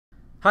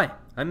Hi,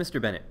 I'm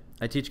Mr. Bennett.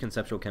 I teach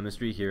conceptual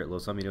chemistry here at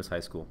Los Alamitos High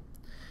School.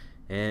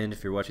 And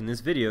if you're watching this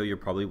video, you're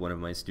probably one of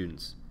my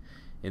students.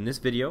 In this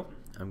video,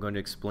 I'm going to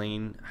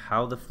explain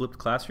how the flipped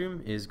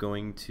classroom is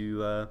going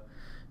to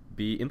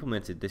be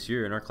implemented this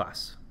year in our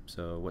class.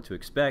 So what to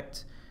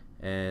expect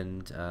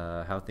and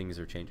how things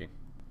are changing.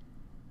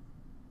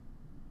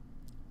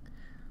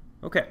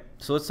 Okay,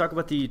 so let's talk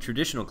about the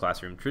traditional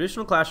classroom.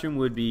 Traditional classroom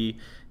would be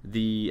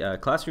the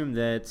classroom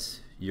that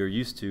you're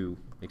used to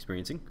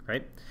experiencing,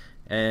 right?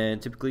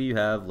 And typically you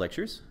have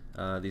lectures.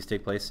 These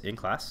take place in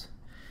class.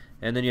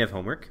 And then you have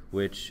homework,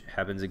 which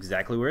happens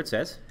exactly where it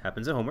says,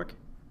 happens at homework,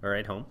 or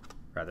at home,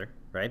 rather,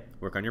 right?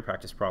 Work on your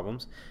practice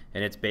problems,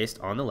 and it's based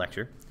on the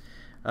lecture.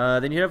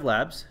 Then you have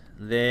labs.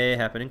 They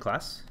happen in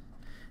class.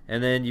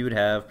 And then you would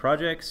have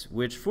projects,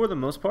 which for the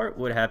most part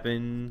would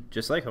happen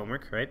just like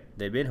homework, right?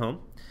 They'd be at home.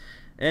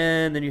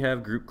 And then you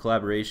have group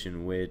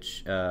collaboration,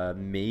 which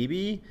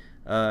maybe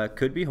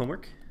could be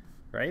homework,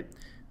 right?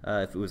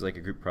 If it was like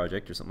a group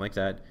project or something like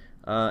that.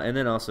 And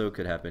then also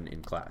could happen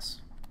in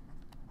class,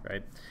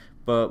 right?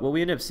 But what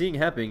we end up seeing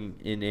happening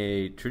in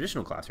a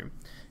traditional classroom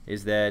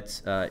is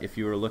that if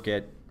you were to look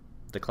at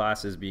the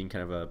class as being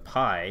kind of a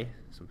pie,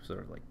 some sort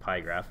of like pie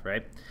graph,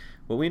 right?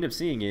 What we end up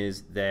seeing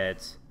is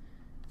that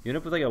you end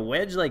up with like a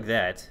wedge like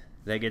that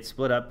gets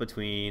split up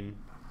between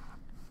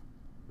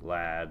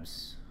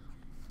labs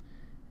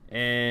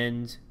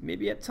and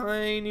maybe a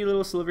tiny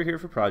little sliver here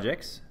for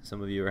projects.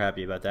 Some of you are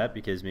happy about that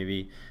because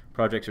maybe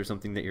projects are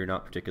something that you're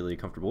not particularly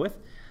comfortable with.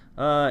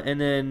 And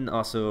then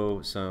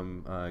also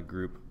some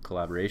group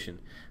collaboration.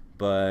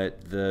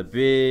 But the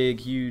big,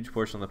 huge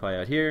portion of the pie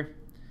out here,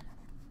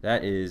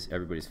 that is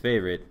everybody's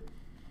favorite,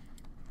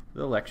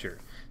 the lecture.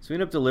 So we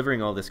end up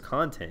delivering all this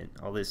content,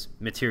 all this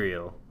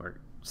material or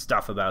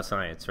stuff about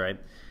science, right,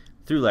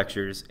 through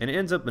lectures, and it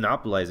ends up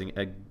monopolizing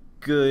a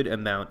good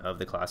amount of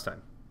the class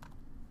time.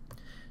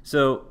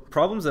 So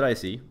problems that I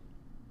see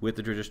with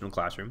the traditional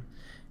classroom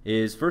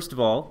is, first of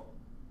all,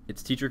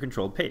 it's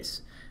teacher-controlled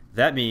pace.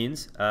 That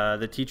means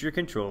the teacher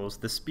controls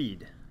the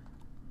speed.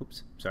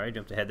 Oops, sorry, I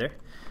jumped ahead there.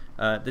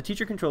 The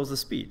teacher controls the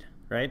speed,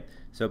 right?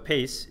 So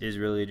pace is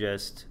really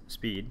just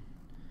speed.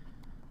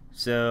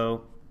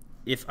 So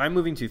if I'm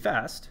moving too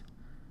fast,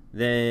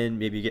 then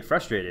maybe you get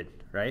frustrated,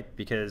 right?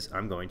 Because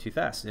I'm going too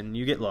fast and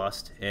you get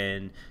lost,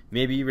 and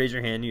maybe you raise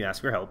your hand and you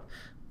ask for help,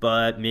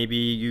 but maybe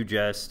you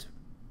just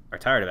are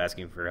tired of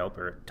asking for help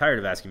or tired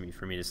of asking me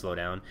for me to slow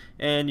down,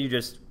 and you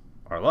just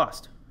are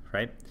lost,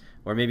 right?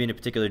 Or maybe in a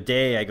particular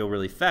day I go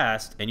really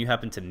fast and you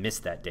happen to miss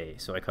that day,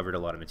 so I covered a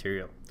lot of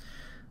material.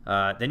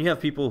 Then you have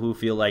people who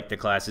feel like the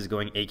class is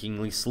going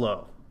achingly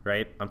slow,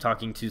 right? I'm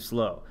talking too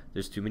slow.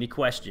 There's too many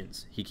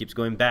questions. He keeps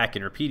going back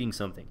and repeating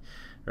something,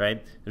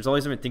 right? There's all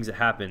these different things that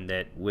happen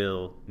that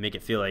will make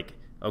it feel like,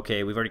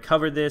 okay, we've already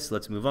covered this,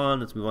 let's move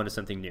on to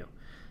something new,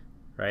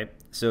 right?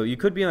 So you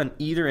could be on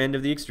either end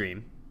of the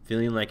extreme,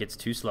 feeling like it's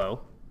too slow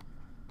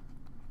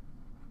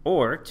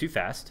or too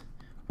fast.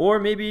 Or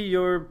maybe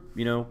you're,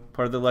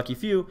 part of the lucky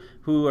few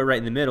who are right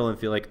in the middle and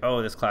feel like,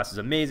 oh, this class is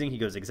amazing. He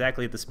goes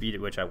exactly at the speed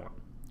at which I want,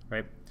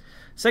 right?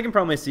 Second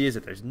problem I see is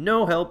that there's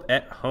no help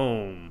at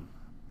home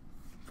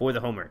for the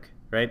homework,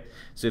 right?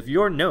 So if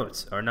your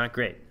notes are not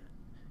great,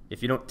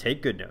 if you don't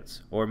take good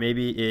notes, or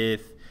maybe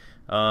if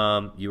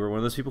you were one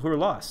of those people who were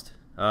lost,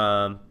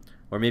 or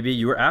maybe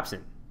you were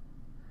absent,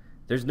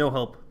 there's no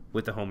help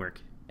with the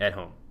homework at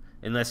home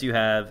unless you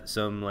have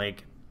some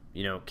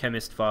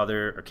chemist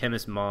father or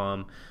chemist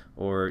mom,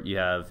 or you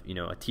have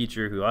a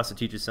teacher who also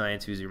teaches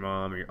science who's your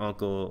mom or your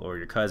uncle or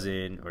your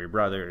cousin or your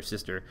brother or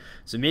sister.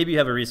 So maybe you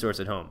have a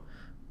resource at home.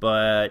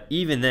 But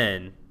even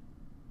then,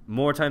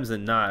 more times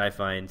than not, I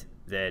find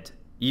that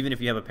even if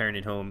you have a parent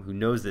at home who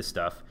knows this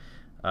stuff,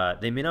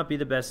 they may not be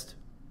the best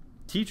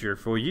teacher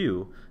for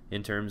you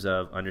in terms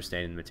of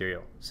understanding the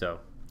material. So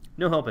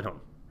no help at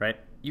home, right?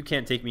 You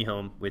can't take me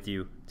home with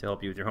you to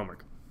help you with your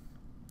homework.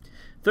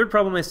 Third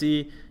problem I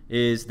see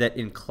is that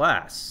in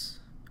class,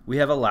 we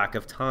have a lack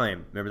of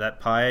time. Remember that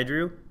pie I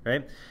drew,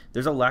 right?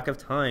 There's a lack of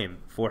time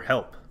for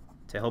help,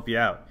 to help you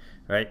out,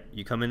 right?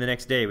 You come in the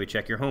next day, we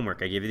check your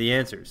homework, I give you the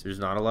answers. There's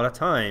not a lot of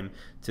time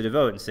to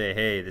devote and say,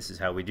 hey, this is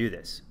how we do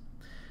this.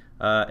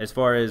 As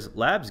far as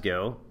labs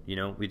go,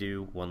 we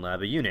do one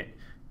lab a unit,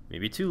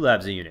 maybe 2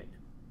 labs a unit,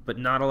 but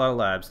not a lot of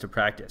labs to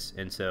practice.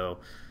 And so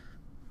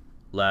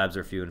labs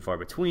are few and far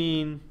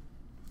between.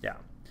 Yeah.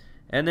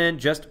 And then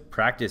just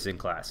practice in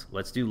class.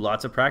 Let's do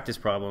lots of practice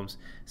problems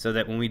so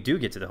that when we do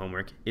get to the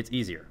homework, it's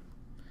easier.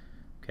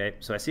 Okay,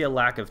 so I see a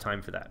lack of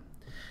time for that.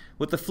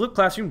 What the flipped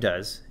classroom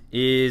does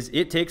is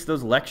it takes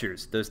those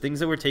lectures, those things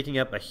that were taking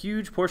up a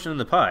huge portion of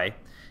the pie,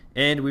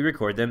 and we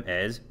record them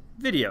as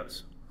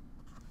videos.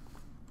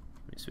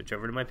 Let me switch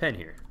over to my pen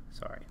here.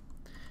 Sorry.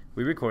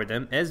 We record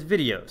them as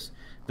videos.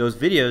 Those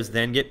videos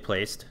then get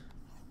placed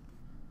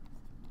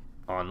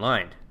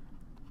online.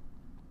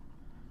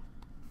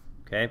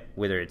 Okay,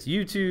 whether it's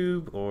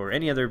YouTube or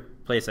any other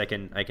place I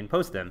can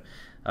post them,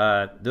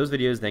 those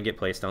videos then get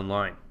placed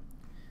online.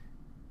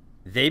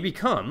 They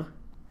become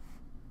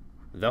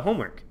the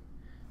homework.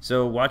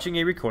 So watching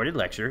a recorded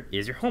lecture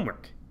is your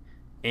homework.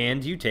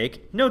 and you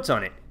take notes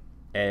on it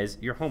as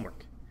your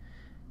homework.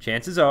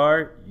 Chances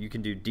are you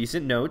can do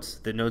decent notes.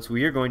 The notes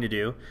we are going to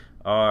do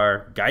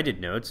are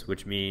guided notes,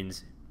 which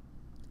means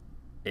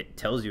it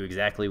tells you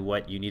exactly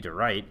what you need to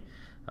write,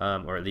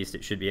 or at least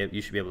you should be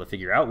able to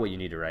figure out what you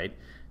need to write.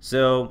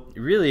 So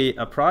really,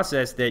 a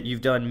process that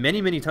you've done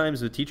many, many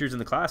times with teachers in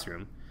the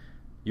classroom,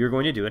 you're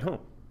going to do at home.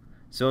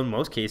 So in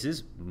most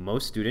cases,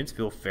 most students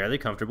feel fairly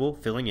comfortable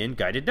filling in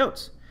guided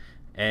notes.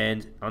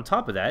 And on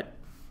top of that,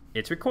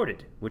 it's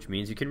recorded, which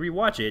means you can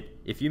rewatch it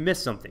if you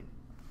miss something.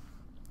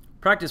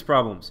 Practice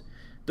problems.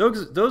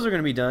 Those are going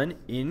to be done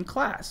in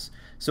class.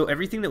 So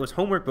everything that was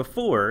homework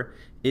before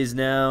is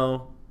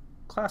now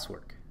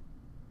classwork,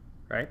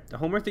 right? The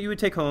homework that you would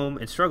take home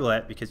and struggle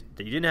at because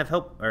that you didn't have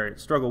help, or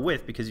struggle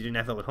with because you didn't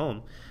have help at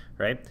home,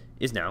 right,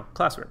 is now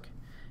classwork.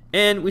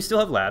 And we still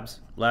have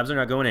labs. Labs are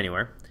not going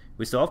anywhere.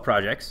 We still have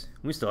projects.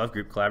 We still have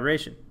group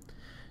collaboration.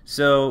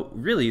 So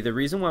really, the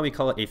reason why we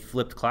call it a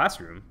flipped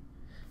classroom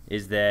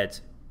is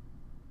that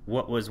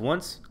what was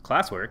once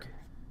classwork,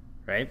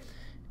 right,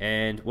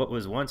 and what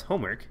was once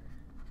homework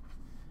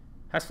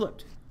has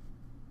flipped.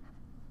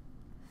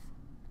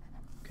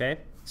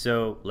 Okay,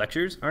 so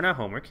lectures are now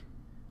homework,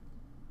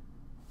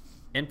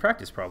 and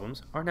practice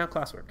problems are now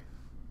classwork.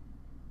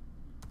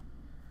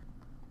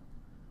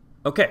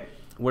 Okay,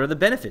 what are the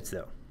benefits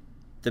though?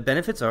 The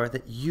benefits are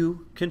that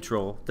you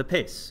control the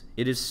pace.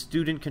 It is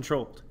student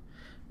controlled.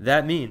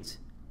 That means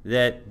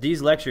that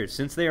these lectures,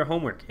 since they are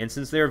homework and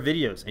since they are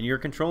videos and you're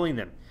controlling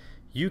them,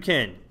 you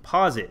can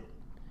pause it.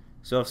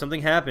 So if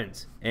something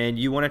happens and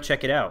you want to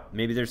check it out,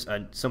 maybe there's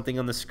something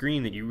on the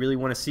screen that you really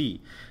want to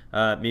see.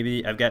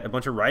 Maybe I've got a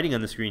bunch of writing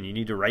on the screen. You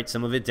need to write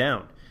some of it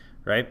down,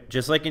 right?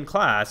 Just like in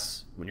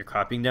class, when you're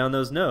copying down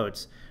those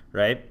notes,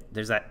 right?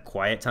 There's that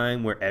quiet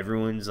time where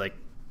everyone's like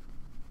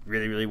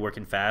really, really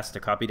working fast to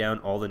copy down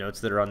all the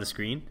notes that are on the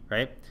screen,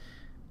 right?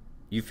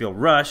 You feel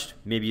rushed.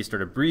 Maybe you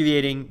start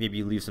abbreviating. Maybe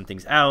you leave some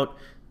things out.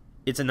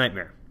 It's a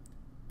nightmare.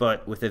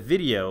 But with a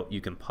video,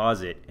 you can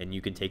pause it and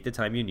you can take the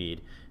time you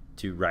need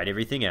to write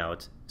everything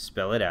out,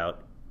 spell it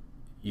out.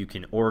 You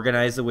can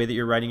organize the way that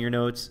you're writing your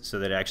notes so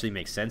that it actually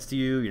makes sense to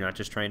you. You're not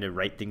just trying to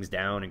write things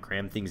down and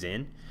cram things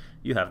in.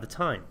 You have the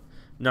time.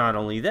 Not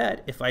only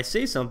that, if I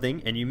say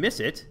something and you miss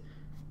it,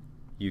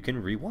 you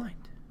can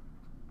rewind.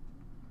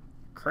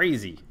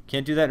 Crazy.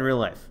 Can't do that in real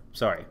life.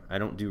 Sorry, I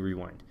don't do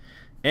rewind.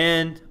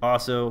 And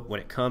also, when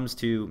it comes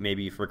to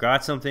maybe you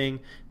forgot something,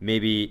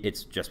 maybe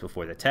it's just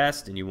before the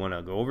test and you want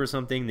to go over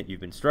something that you've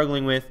been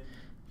struggling with,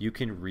 you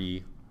can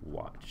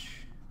re-watch.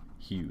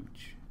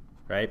 Huge,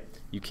 right?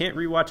 You can't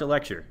re-watch a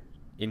lecture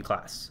in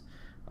class.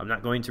 I'm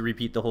not going to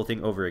repeat the whole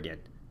thing over again,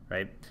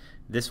 right?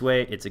 This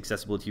way, it's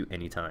accessible to you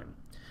anytime.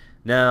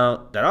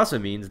 Now, that also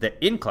means that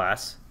in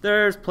class,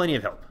 there's plenty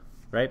of help,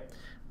 right?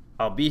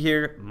 I'll be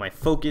here. My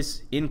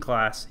focus in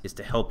class is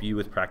to help you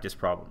with practice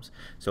problems.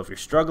 So if you're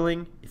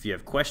struggling, if you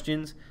have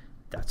questions,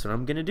 that's what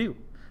I'm going to do.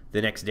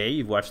 The next day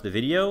you've watched the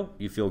video,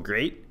 you feel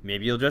great,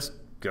 maybe you'll just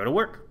go to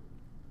work.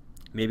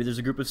 Maybe there's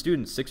a group of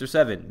students, 6 or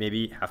 7,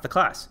 maybe half the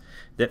class,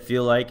 that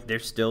feel like they're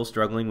still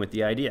struggling with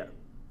the idea.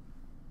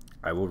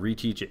 I will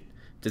reteach it.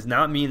 Does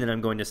not mean that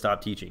I'm going to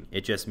stop teaching.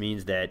 It just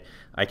means that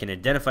I can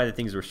identify the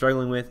things we're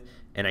struggling with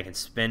and I can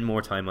spend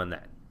more time on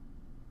that.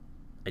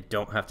 I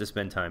don't have to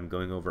spend time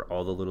going over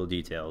all the little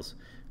details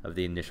of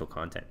the initial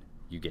content.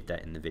 You get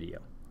that in the video.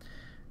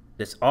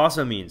 This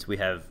also means we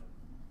have,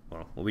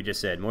 well, what we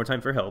just said, more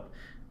time for help,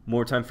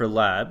 more time for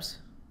labs.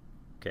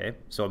 Okay,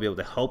 so I'll be able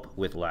to help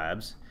with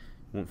labs.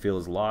 Won't feel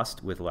as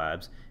lost with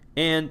labs,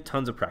 and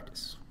tons of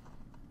practice.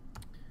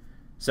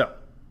 So,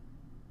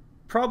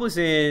 probably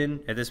saying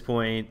at this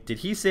point, did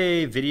he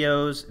say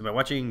videos? Am I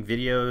watching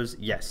videos?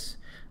 Yes.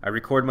 I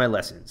record my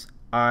lessons.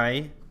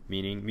 I,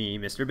 meaning me,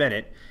 Mr.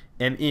 Bennett,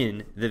 am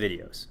in the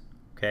videos.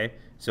 Okay,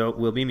 so it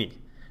will be me.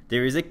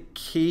 There is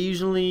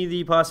occasionally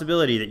the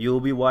possibility that you'll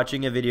be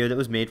watching a video that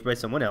was made by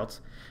someone else,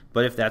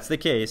 but if that's the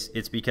case,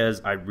 it's because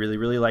I really,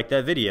 really like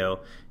that video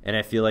and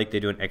I feel like they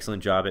do an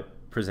excellent job at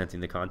presenting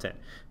the content.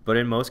 But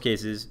in most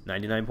cases,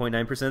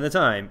 99.9% of the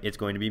time, it's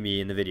going to be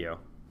me in the video.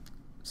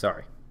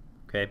 Sorry.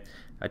 Okay,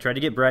 I tried to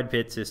get Brad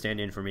Pitt to stand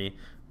in for me,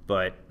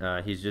 but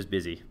he's just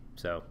busy.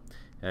 So,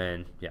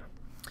 and yeah.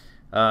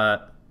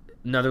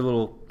 Another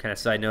little kind of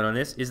side note on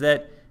this is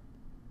that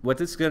what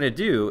it's going to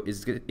do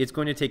is it's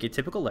going to take a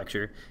typical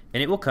lecture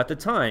and it will cut the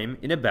time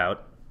in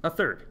about a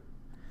third,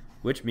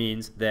 which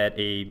means that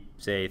a,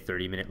 say,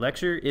 30-minute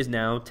lecture is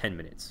now 10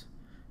 minutes.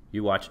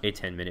 You watch a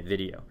 10-minute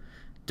video.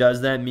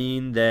 Does that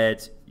mean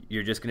that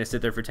you're just going to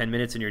sit there for 10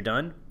 minutes and you're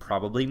done?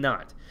 Probably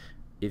not.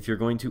 If you're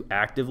going to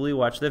actively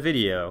watch the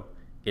video,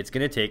 it's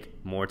going to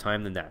take more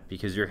time than that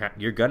because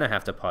you're going to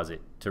have to pause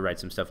it to write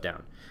some stuff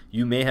down.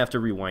 You may have to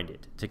rewind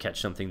it to catch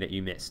something that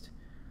you missed.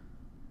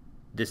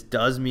 This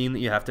does mean that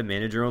you have to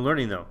manage your own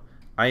learning, though.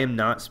 I am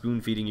not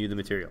spoon-feeding you the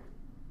material.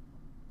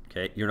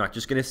 Okay, you're not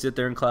just going to sit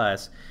there in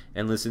class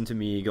and listen to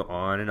me go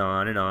on and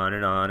on and on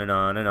and on and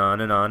on and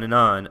on and on and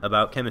on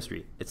about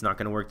chemistry. It's not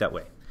going to work that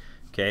way.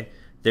 Okay,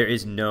 there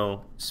is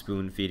no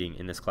spoon-feeding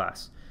in this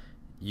class.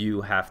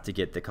 you have to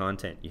get the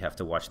content. You have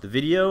to watch the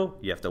video.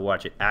 You have to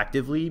watch it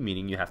actively,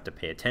 meaning you have to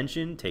pay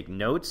attention, take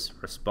notes,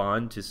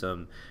 respond to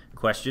some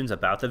questions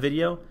about the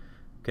video.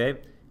 Okay?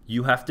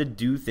 You have to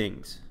do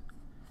things.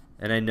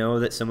 And I know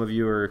that some of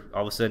you are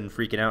all of a sudden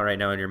freaking out right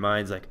now in your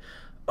minds like,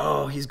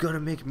 oh, he's going to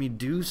make me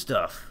do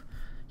stuff.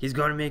 He's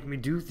going to make me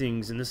do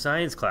things in the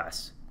science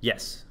class.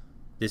 Yes,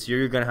 this year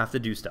you're going to have to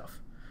do stuff.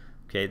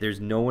 Okay?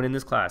 There's no one in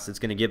this class that's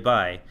going to get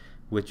by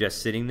with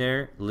just sitting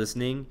there,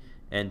 listening,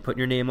 and putting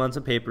your name on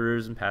some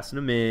papers and passing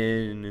them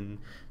in and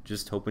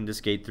just hoping to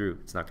skate through.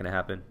 It's not going to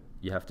happen.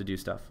 You have to do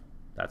stuff.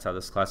 That's how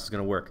this class is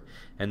going to work.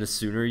 And the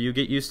sooner you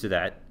get used to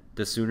that,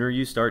 the sooner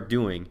you start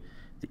doing,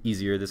 the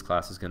easier this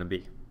class is going to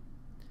be.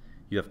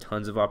 You have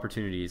tons of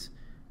opportunities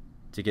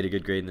to get a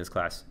good grade in this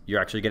class. You're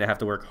actually going to have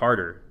to work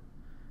harder.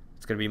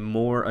 It's going to be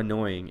more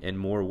annoying and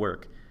more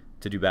work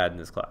to do bad in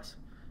this class.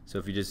 So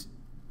if you just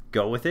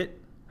go with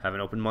it, have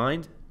an open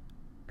mind,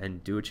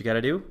 and do what you got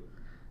to do,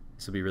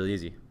 this will be really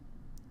easy.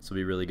 This will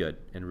be really good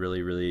and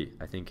really, really,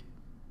 I think,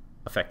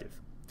 effective.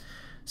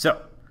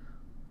 So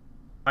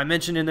I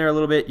mentioned in there a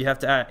little bit, you have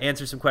to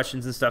answer some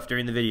questions and stuff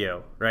during the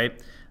video,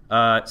 right?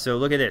 So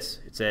look at this.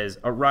 It says,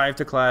 arrive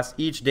to class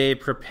each day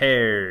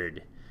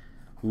prepared.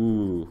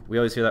 Ooh, we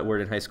always hear that word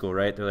in high school,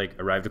 right? They're like,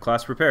 arrive to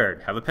class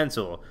prepared, have a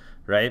pencil,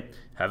 right?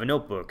 Have a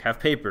notebook, have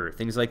paper,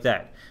 things like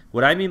that.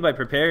 What I mean by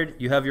prepared,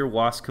 you have your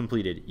WASC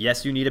completed.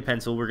 Yes, you need a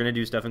pencil. We're going to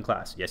do stuff in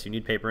class. Yes, you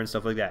need paper and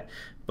stuff like that.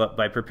 But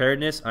by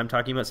preparedness, I'm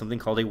talking about something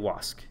called a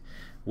WASC.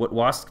 What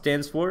WASC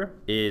stands for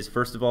is,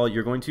 first of all,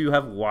 you're going to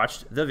have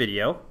watched the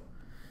video.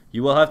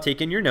 You will have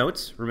taken your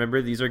notes.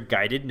 Remember, these are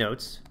guided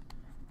notes,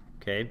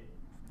 okay?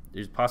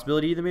 There's a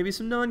possibility there may be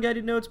some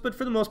non-guided notes, but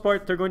for the most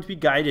part, they're going to be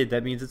guided.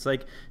 That means it's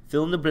like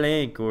fill in the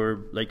blank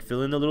or like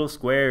fill in the little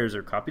squares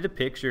or copy the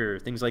picture,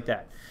 things like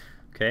that.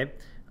 Okay.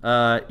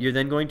 You're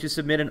then going to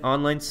submit an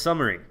online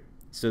summary.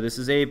 So this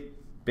is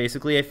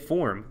basically a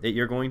form that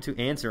you're going to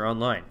answer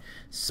online.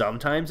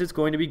 Sometimes it's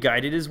going to be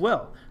guided as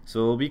well. So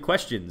it'll be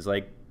questions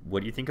like,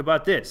 what do you think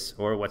about this?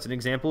 Or what's an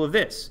example of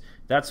this?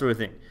 That sort of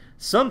thing.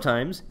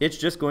 Sometimes it's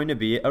just going to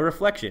be a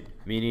reflection,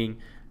 meaning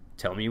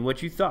tell me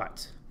what you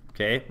thought.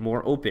 Okay,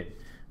 more open.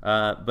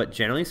 But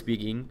generally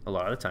speaking, a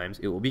lot of the times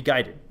it will be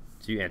guided.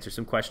 So you answer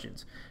some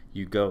questions.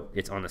 You go,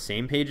 it's on the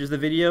same page as the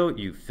video.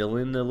 You fill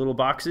in the little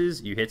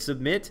boxes. You hit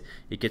submit.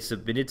 It gets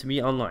submitted to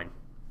me online.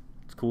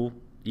 It's cool,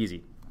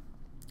 easy.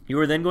 You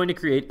are then going to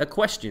create a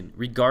question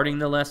regarding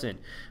the lesson.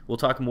 We'll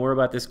talk more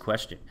about this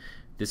question.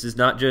 This is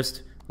not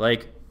just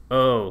like,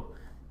 oh,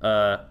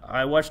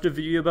 I watched a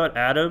video about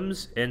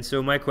atoms, and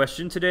so my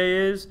question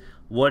today is,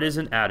 what is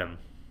an atom?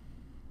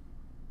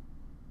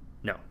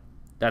 No.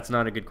 That's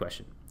not a good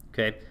question,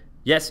 okay?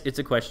 Yes, it's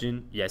a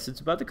question. Yes, it's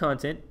about the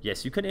content.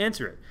 Yes, you can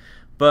answer it.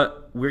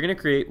 But we're going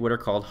to create what are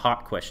called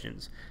hot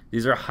questions.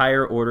 These are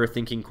higher order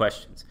thinking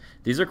questions.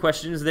 These are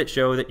questions that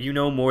show that you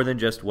know more than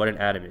just what an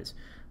atom is,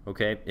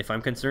 okay? If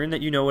I'm concerned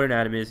that you know what an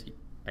atom is,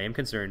 I am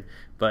concerned,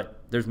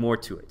 but there's more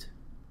to it,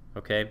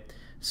 okay?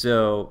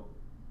 So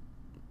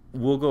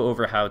we'll go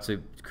over how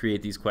to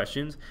create these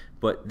questions,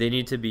 but these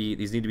need to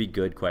be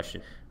good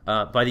questions.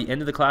 By the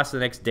end of the class the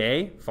next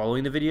day,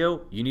 following the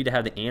video, you need to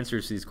have the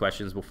answers to these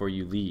questions before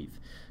you leave.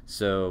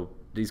 So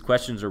these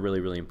questions are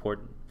really, really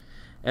important.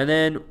 And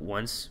then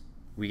once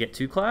we get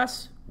to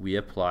class, we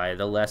apply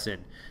the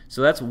lesson.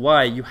 So that's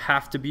why you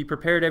have to be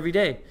prepared every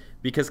day,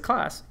 because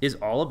class is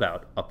all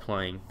about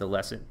applying the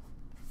lesson.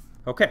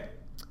 Okay,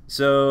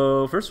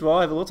 so first of all,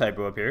 I have a little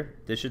typo up here.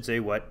 This should say,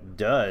 what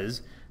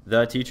does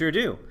the teacher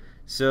do?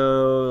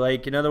 So,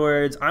 like, in other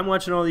words, I'm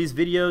watching all these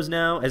videos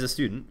now as a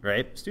student,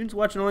 right? Students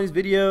watching all these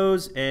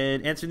videos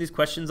and answering these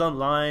questions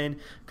online.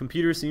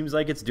 Computer seems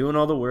like it's doing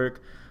all the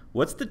work.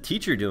 What's the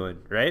teacher doing,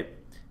 right?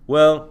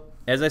 Well,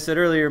 as I said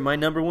earlier, my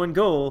number one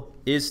goal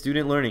is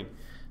student learning.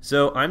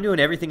 So I'm doing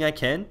everything I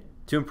can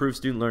to improve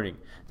student learning.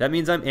 That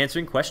means I'm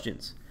answering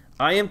questions.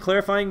 I am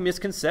clarifying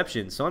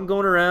misconceptions. So I'm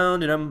going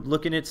around and I'm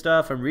looking at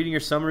stuff. I'm reading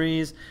your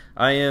summaries.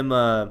 I am,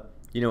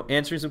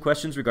 answering some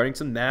questions regarding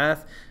some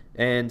math.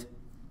 And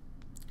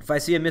if I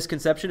see a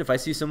misconception, if I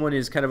see someone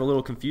is kind of a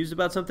little confused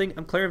about something,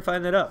 I'm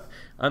clarifying that up.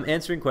 I'm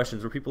answering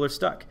questions where people are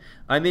stuck.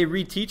 I may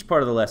reteach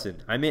part of the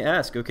lesson. I may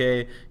ask,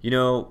 okay,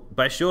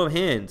 by show of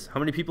hands, how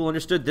many people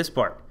understood this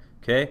part?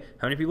 Okay,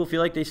 how many people feel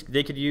like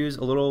they could use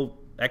a little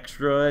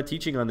extra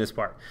teaching on this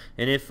part?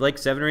 And if like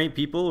 7 or 8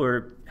 people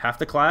or half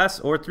the class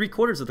or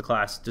 3/4 of the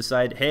class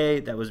decide, hey,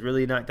 that was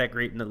really not that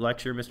great in the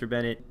lecture, Mr.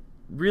 Bennett.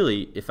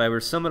 Really, if I were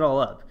to sum it all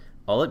up,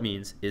 all it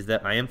means is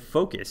that I am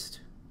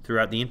focused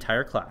throughout the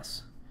entire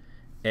class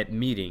at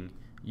meeting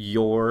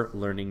your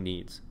learning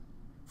needs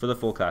for the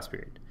full class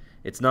period.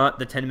 It's not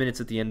the 10 minutes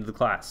at the end of the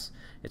class.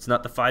 It's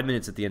not the 5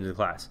 minutes at the end of the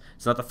class.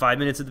 It's not the 5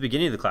 minutes at the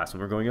beginning of the class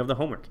when we're going over the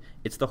homework.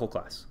 It's the whole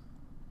class.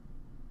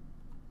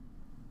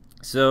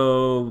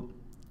 So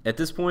at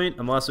this point,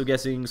 I'm also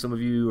guessing some of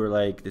you are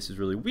like, this is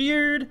really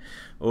weird,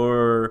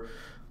 or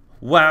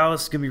wow,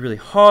 this is going to be really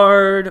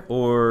hard,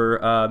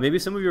 or maybe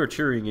some of you are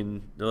cheering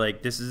and they're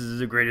like, this is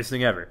the greatest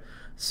thing ever.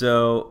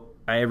 So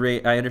I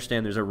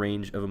understand there's a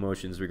range of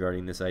emotions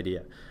regarding this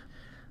idea.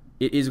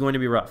 It is going to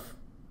be rough.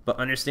 But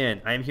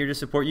understand, I am here to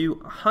support you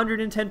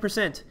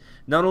 110%.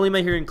 Not only am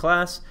I here in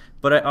class,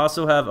 but I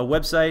also have a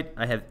website,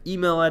 I have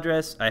email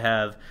address, I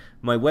have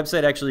my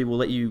website actually will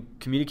let you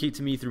communicate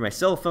to me through my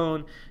cell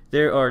phone.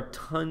 There are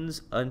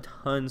tons and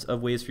tons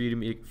of ways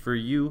for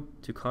you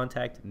to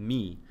contact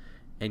me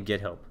and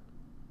get help.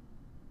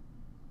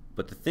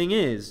 But the thing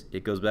is,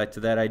 it goes back to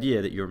that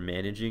idea that you're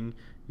managing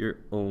your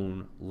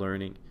own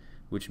learning,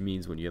 which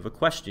means when you have a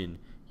question,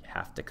 you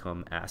have to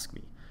come ask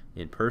me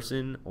in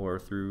person or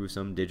through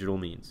some digital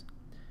means.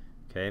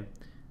 Okay?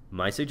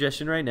 My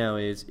suggestion right now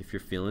is if you're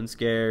feeling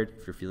scared,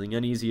 if you're feeling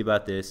uneasy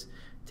about this,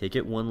 take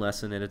it one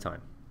lesson at a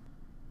time.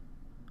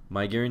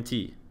 My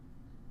guarantee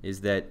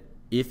is that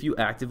if you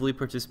actively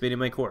participate in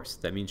my course,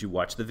 that means you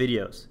watch the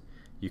videos,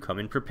 you come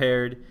in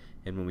prepared,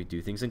 and when we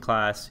do things in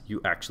class,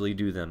 you actually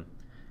do them.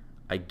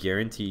 I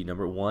guarantee,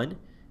 number one,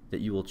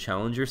 that you will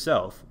challenge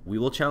yourself. We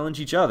will challenge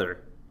each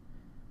other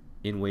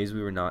in ways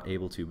we were not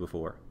able to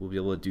before. We'll be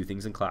able to do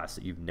things in class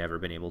that you've never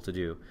been able to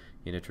do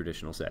in a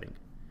traditional setting.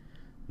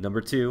 Number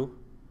two,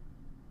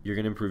 you're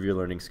going to improve your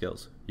learning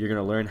skills. You're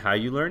going to learn how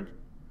you learn.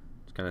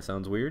 It kind of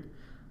sounds weird.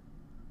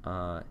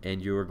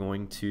 And you're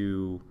going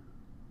to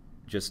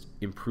just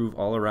improve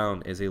all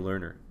around as a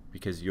learner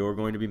because you're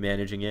going to be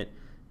managing it.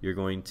 You're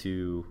going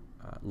to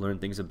learn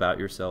things about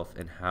yourself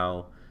and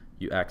how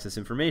you access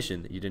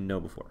information that you didn't know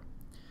before.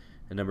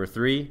 And number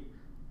three,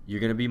 you're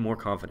going to be more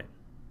confident.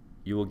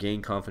 You will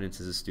gain confidence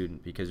as a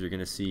student because you're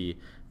going to see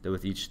that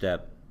with each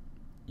step,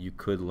 you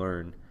could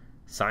learn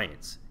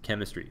science,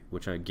 chemistry,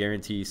 which I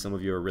guarantee some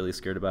of you are really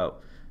scared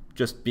about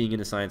just being in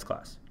a science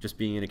class, just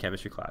being in a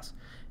chemistry class.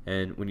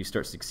 And when you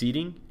start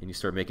succeeding and you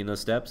start making those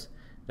steps,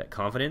 that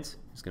confidence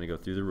is going to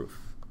go through the roof.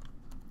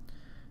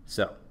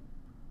 So,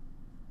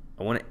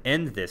 I want to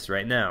end this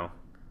right now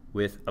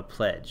with a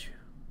pledge.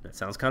 That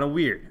sounds kind of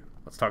weird.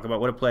 Let's talk about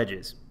what a pledge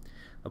is.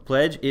 A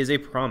pledge is a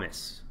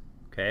promise,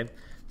 okay?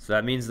 So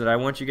that means that I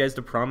want you guys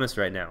to promise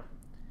right now,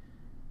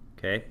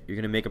 okay? You're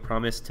going to make a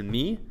promise to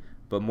me,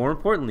 but more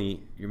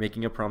importantly, you're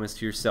making a promise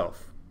to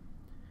yourself,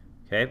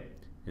 okay?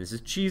 And this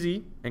is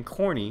cheesy and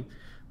corny,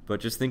 but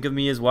just think of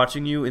me as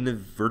watching you in the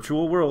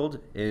virtual world,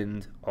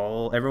 and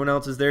everyone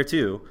else is there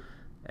too,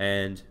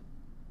 and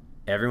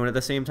everyone at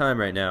the same time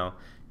right now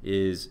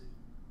is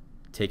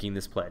taking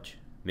this pledge,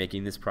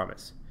 making this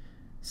promise.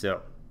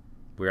 So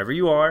wherever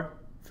you are,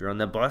 if you're on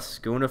the bus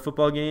going to a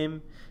football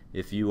game,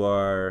 if you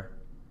are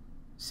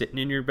sitting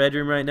in your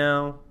bedroom right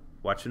now,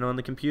 watching on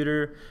the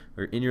computer,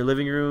 or in your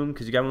living room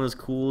because you got one of those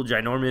cool,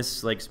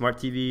 ginormous, like smart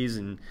TVs,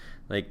 and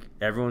like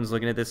everyone's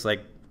looking at this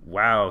like,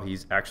 wow,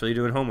 he's actually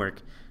doing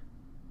homework,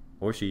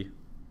 or she,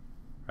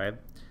 right?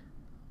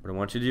 What I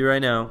want you to do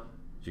right now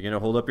is you're going to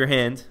hold up your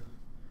hand,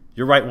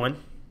 your right one,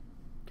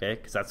 okay,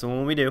 because that's the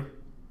one we do,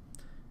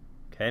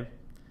 okay?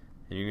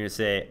 And you're going to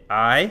say,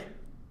 I,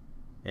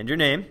 and your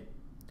name,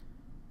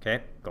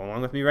 okay? Go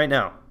along with me right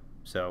now.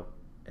 So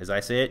as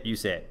I say it, you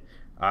say it.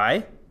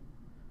 I,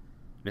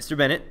 Mr.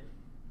 Bennett,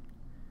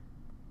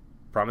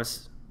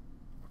 promise,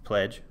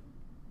 pledge,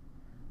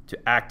 to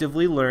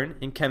actively learn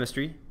in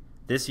chemistry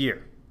this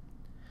year,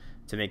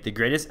 to make the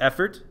greatest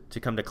effort to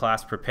come to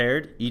class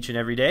prepared each and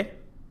every day,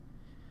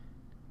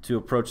 to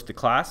approach the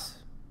class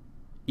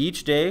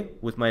each day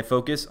with my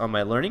focus on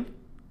my learning,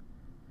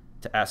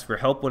 to ask for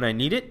help when I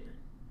need it,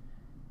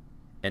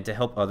 and to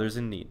help others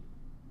in need.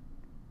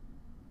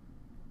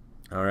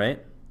 All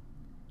right?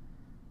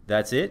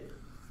 That's it.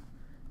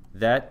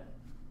 That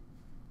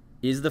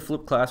is the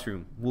flipped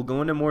classroom. We'll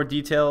go into more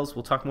details.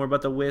 We'll talk more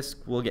about the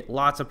WISC. We'll get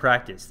lots of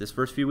practice. This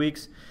first few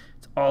weeks,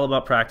 it's all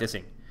about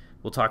practicing.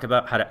 We'll talk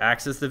about how to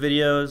access the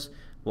videos.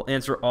 We'll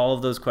answer all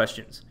of those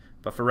questions.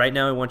 But for right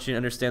now, I want you to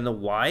understand the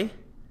why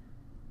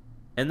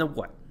and the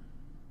what.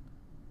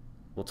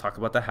 We'll talk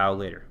about the how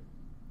later.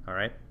 All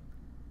right?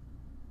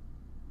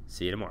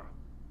 See you tomorrow.